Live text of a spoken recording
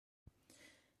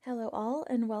Hello, all,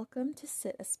 and welcome to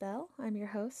Sit a Spell. I'm your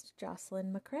host,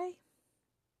 Jocelyn McCrae.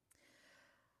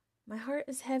 My heart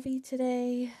is heavy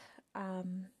today,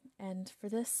 and for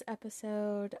this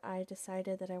episode, I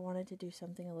decided that I wanted to do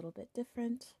something a little bit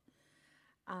different.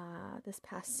 This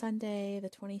past Sunday,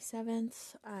 the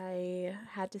 27th, I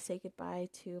had to say goodbye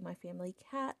to my family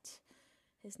cat.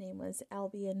 His name was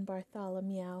Albion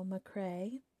Bartholomew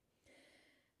McCrae,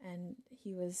 and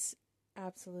he was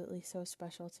absolutely so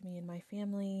special to me and my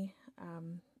family.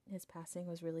 His passing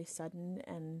was really sudden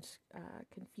and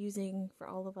confusing for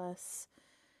all of us.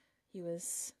 He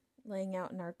was laying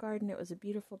out in our garden. It was a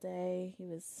beautiful day. He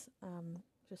was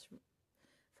just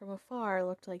from afar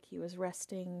looked like he was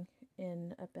resting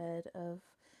in a bed of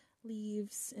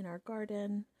leaves in our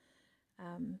garden.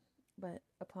 But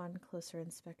upon closer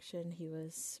inspection, he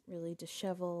was really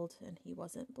disheveled and he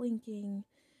wasn't blinking.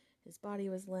 His body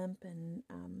was limp and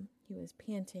he was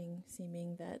panting,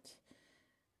 seeming that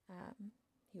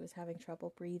he was having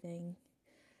trouble breathing.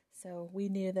 So we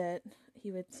knew that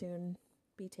he would soon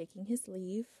be taking his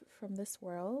leave from this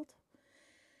world.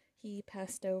 He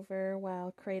passed over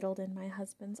while cradled in my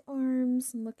husband's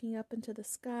arms and looking up into the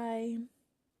sky.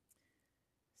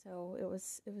 So it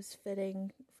was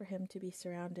fitting for him to be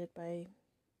surrounded by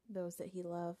those that he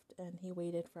loved, and he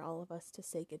waited for all of us to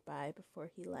say goodbye before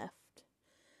he left.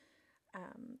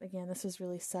 Again, this was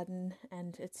really sudden,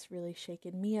 and it's really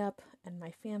shaken me up and my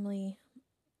family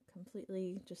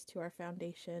completely, just to our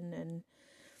foundation. And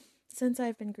since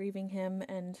I've been grieving him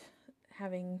and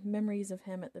having memories of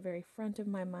him at the very front of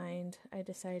my mind, I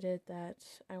decided that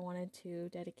I wanted to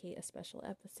dedicate a special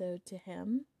episode to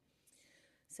him.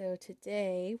 So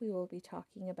today we will be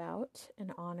talking about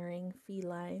and honoring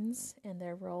felines and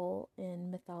their role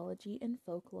in mythology and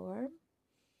folklore.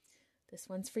 This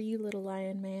one's for you, little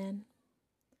lion man.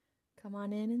 Come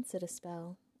on in and sit a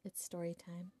spell. It's story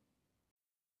time.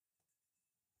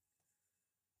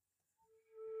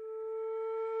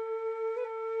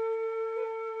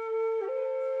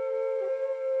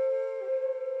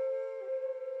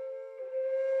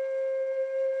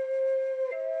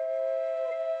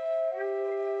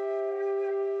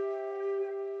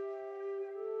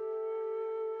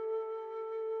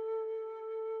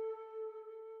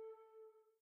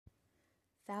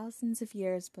 Thousands of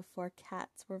years before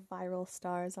cats were viral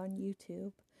stars on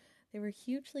YouTube, they were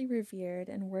hugely revered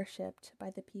and worshipped by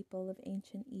the people of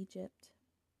ancient Egypt.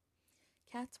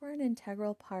 Cats were an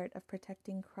integral part of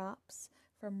protecting crops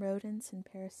from rodents and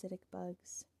parasitic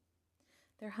bugs.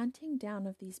 Their hunting down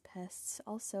of these pests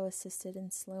also assisted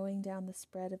in slowing down the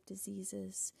spread of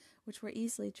diseases, which were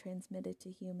easily transmitted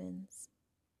to humans.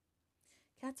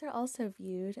 Cats are also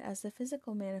viewed as the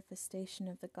physical manifestation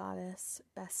of the goddess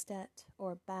Bastet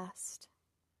or Bast.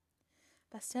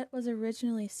 Bastet was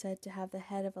originally said to have the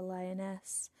head of a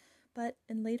lioness, but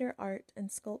in later art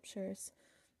and sculptures,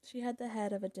 she had the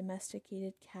head of a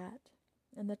domesticated cat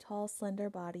and the tall, slender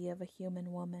body of a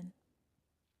human woman.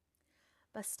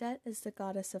 Bastet is the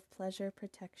goddess of pleasure,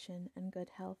 protection, and good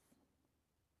health.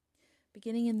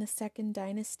 Beginning in the Second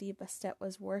Dynasty, Bastet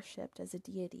was worshipped as a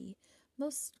deity,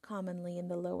 most commonly in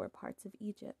the lower parts of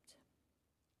Egypt.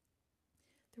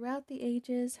 Throughout the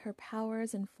ages, her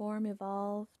powers and form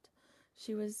evolved.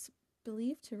 She was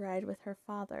believed to ride with her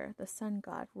father, the sun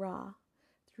god Ra,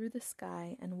 through the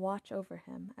sky and watch over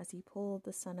him as he pulled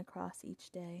the sun across each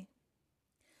day.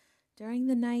 During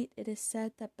the night, it is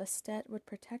said that Bastet would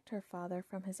protect her father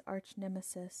from his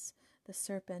arch-nemesis, the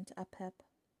serpent Apep.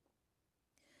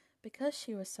 Because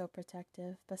she was so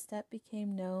protective, Bastet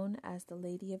became known as the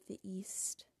Lady of the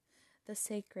East, the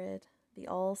sacred, the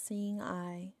all-seeing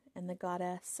eye, and the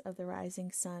goddess of the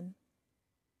rising sun.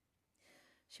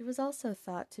 She was also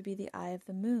thought to be the eye of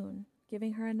the moon,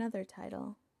 giving her another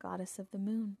title, Goddess of the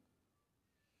Moon.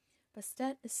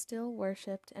 Bastet is still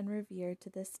worshipped and revered to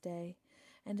this day,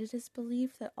 and it is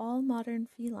believed that all modern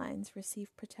felines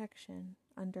receive protection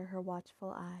under her watchful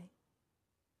eye.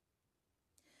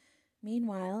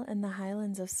 Meanwhile, in the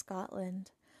Highlands of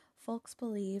Scotland, folks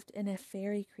believed in a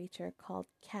fairy creature called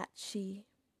Cat She.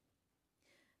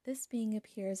 This being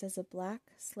appears as a black,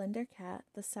 slender cat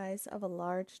the size of a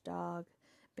large dog,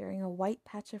 bearing a white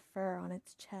patch of fur on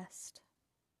its chest.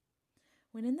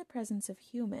 When in the presence of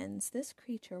humans, this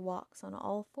creature walks on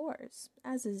all fours,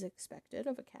 as is expected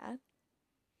of a cat.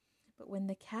 But when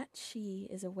the Cat She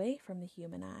is away from the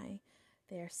human eye,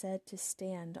 they are said to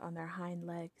stand on their hind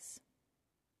legs.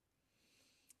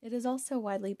 It is also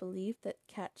widely believed that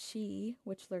Cat She,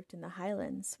 which lurked in the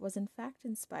Highlands, was in fact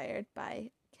inspired by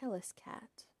Kellis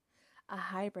cat, a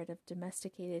hybrid of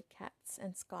domesticated cats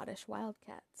and Scottish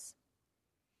wildcats.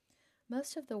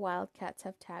 Most of the wild cats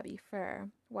have tabby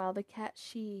fur, while the cat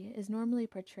she is normally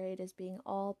portrayed as being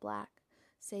all black,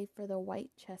 save for the white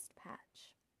chest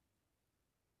patch.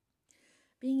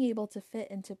 Being able to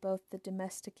fit into both the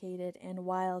domesticated and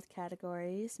wild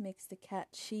categories makes the cat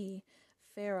she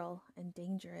feral and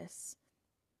dangerous,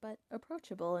 but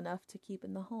approachable enough to keep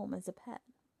in the home as a pet.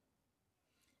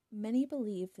 Many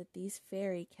believe that these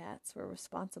fairy cats were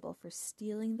responsible for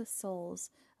stealing the souls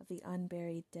of the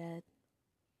unburied dead.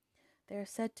 They are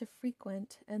said to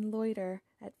frequent and loiter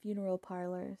at funeral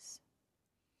parlors.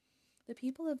 The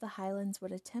people of the Highlands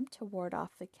would attempt to ward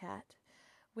off the cat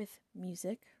with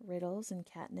music, riddles, and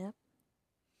catnip.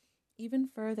 Even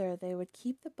further, they would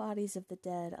keep the bodies of the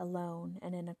dead alone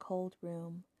and in a cold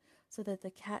room, so that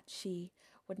the cat she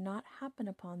would not happen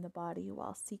upon the body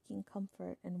while seeking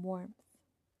comfort and warmth.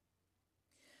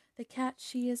 The cat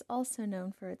she is also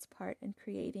known for its part in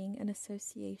creating an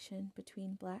association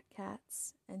between black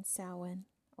cats and Samhain,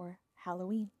 or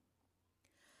Halloween.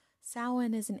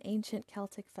 Samhain is an ancient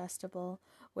Celtic festival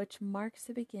which marks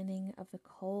the beginning of the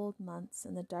cold months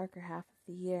in the darker half of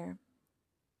the year.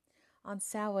 On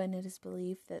Samhain, it is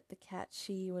believed that the cat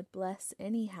she would bless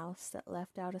any house that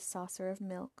left out a saucer of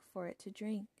milk for it to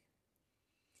drink.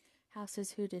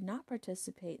 Houses who did not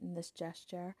participate in this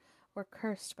gesture were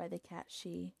cursed by the cat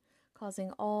she,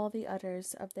 causing all the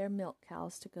udders of their milk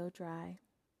cows to go dry.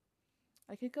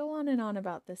 I could go on and on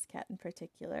about this cat in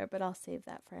particular, but I'll save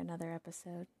that for another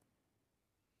episode.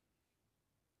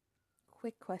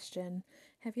 Quick question.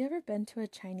 Have you ever been to a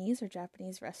Chinese or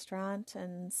Japanese restaurant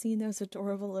and seen those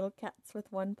adorable little cats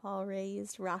with one paw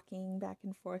raised, rocking back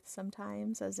and forth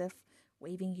sometimes as if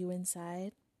waving you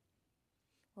inside?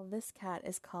 Well, this cat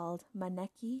is called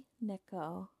Maneki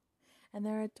Neko, and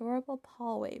their adorable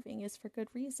paw waving is for good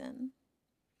reason.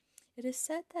 It is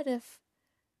said that if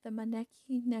the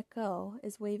Maneki Neko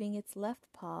is waving its left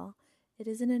paw, it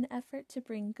is in an effort to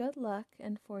bring good luck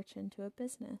and fortune to a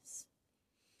business.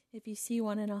 If you see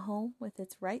one in a home with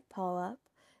its right paw up,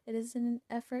 it is in an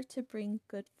effort to bring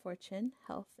good fortune,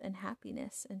 health, and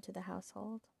happiness into the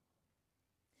household.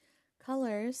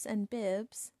 Colors and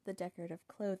bibs, the decorative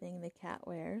clothing the cat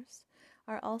wears,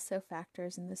 are also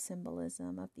factors in the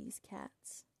symbolism of these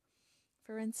cats.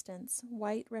 For instance,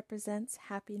 white represents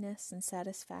happiness and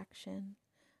satisfaction.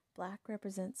 Black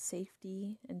represents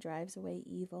safety and drives away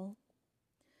evil.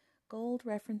 Gold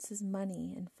references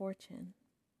money and fortune.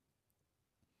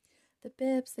 The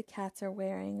bibs the cats are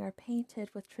wearing are painted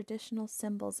with traditional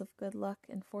symbols of good luck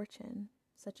and fortune,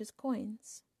 such as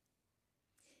coins.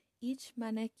 Each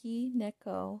Maneki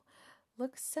Neko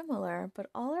looks similar, but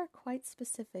all are quite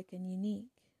specific and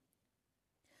unique.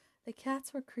 The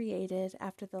cats were created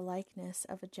after the likeness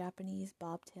of a Japanese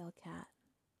bobtail cat.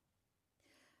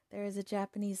 There is a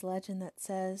Japanese legend that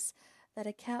says that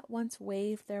a cat once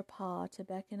waved their paw to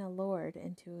beckon a lord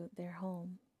into their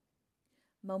home.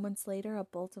 Moments later, a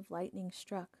bolt of lightning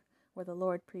struck where the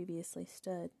lord previously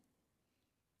stood.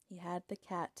 He had the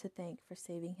cat to thank for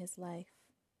saving his life.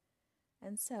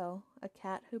 And so, a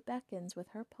cat who beckons with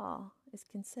her paw is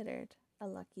considered a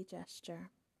lucky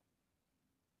gesture.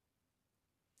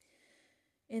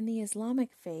 In the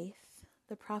Islamic faith,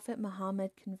 the Prophet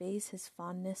Muhammad conveys his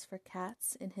fondness for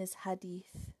cats in his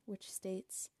hadith, which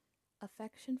states,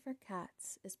 "Affection for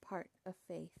cats is part of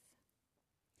faith."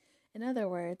 In other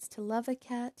words, to love a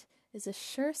cat is a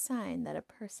sure sign that a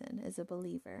person is a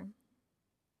believer.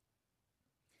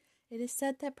 It is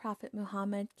said that Prophet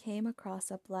Muhammad came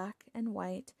across a black and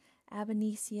white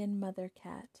Abyssinian mother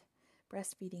cat,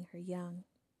 breastfeeding her young.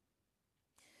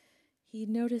 He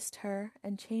noticed her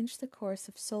and changed the course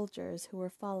of soldiers who were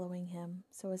following him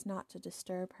so as not to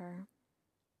disturb her.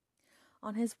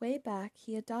 On his way back,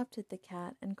 he adopted the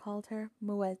cat and called her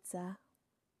Muezza.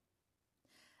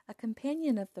 A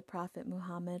companion of the Prophet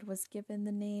Muhammad was given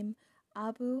the name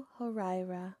Abu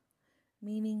Huraira,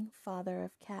 meaning father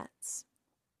of cats.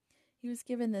 He was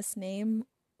given this name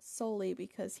solely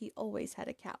because he always had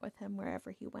a cat with him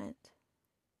wherever he went.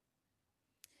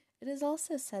 It is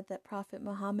also said that Prophet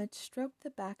Muhammad stroked the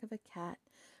back of a cat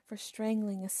for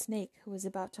strangling a snake who was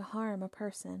about to harm a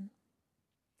person.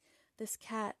 This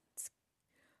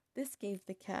gave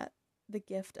the cat the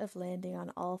gift of landing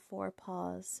on all four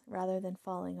paws rather than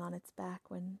landing on its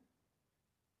back when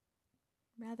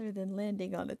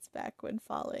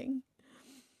falling.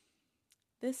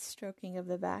 This stroking of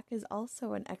the back is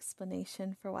also an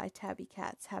explanation for why tabby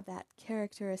cats have that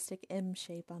characteristic M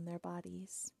shape on their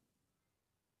bodies.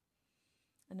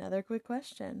 Another quick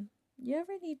question. You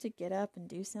ever need to get up and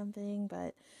do something,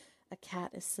 but a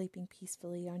cat is sleeping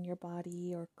peacefully on your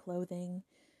body or clothing?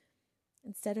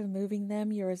 Instead of moving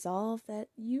them, you resolve that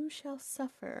you shall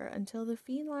suffer until the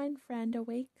feline friend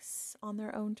awakes on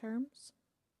their own terms.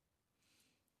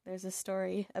 There's a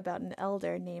story about an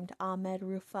elder named Ahmed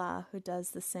Rufa who does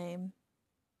the same.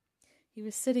 He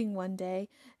was sitting one day,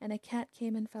 and a cat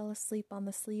came and fell asleep on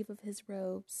the sleeve of his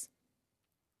robes.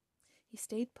 He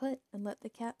stayed put and let the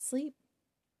cat sleep.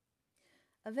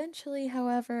 Eventually,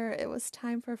 however, it was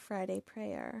time for Friday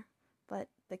prayer, but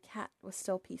the cat was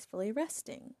still peacefully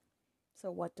resting. So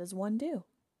what does one do?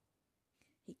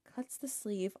 He cuts the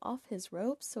sleeve off his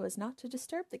robe so as not to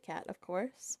disturb the cat, of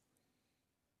course.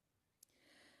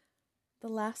 The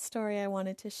last story I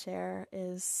wanted to share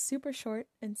is super short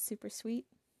and super sweet.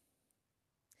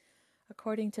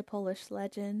 According to Polish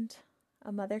legend,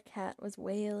 a mother cat was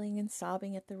wailing and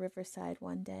sobbing at the riverside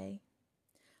one day.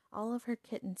 All of her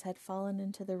kittens had fallen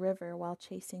into the river while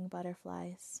chasing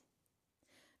butterflies.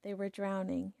 They were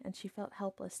drowning, and she felt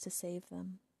helpless to save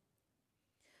them.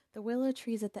 The willow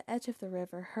trees at the edge of the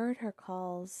river heard her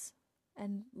calls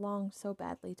and longed so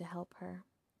badly to help her.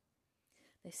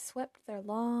 They swept their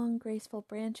long, graceful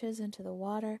branches into the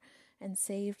water and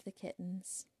saved the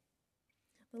kittens.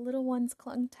 The little ones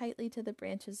clung tightly to the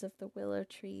branches of the willow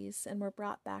trees and were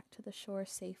brought back to the shore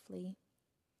safely.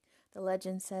 The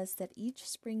legend says that each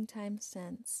springtime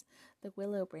since, the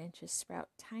willow branches sprout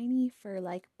tiny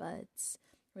fur-like buds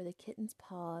where the kittens'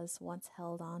 paws once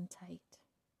held on tight.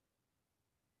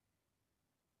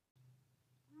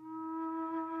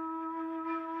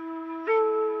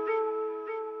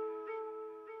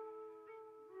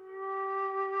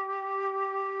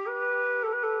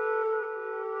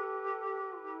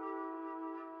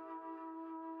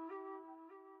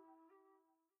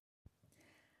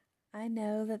 I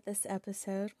know that this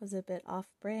episode was a bit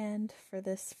off-brand for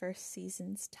this first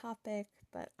season's topic,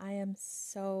 but I am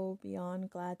so beyond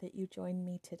glad that you joined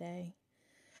me today.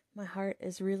 My heart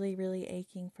is really, really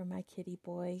aching for my kitty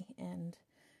boy, and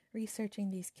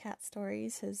researching these cat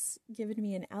stories has given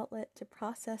me an outlet to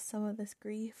process some of this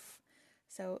grief.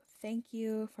 So thank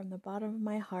you from the bottom of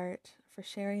my heart for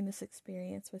sharing this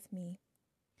experience with me.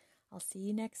 I'll see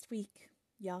you next week.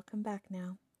 Y'all come back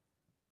now.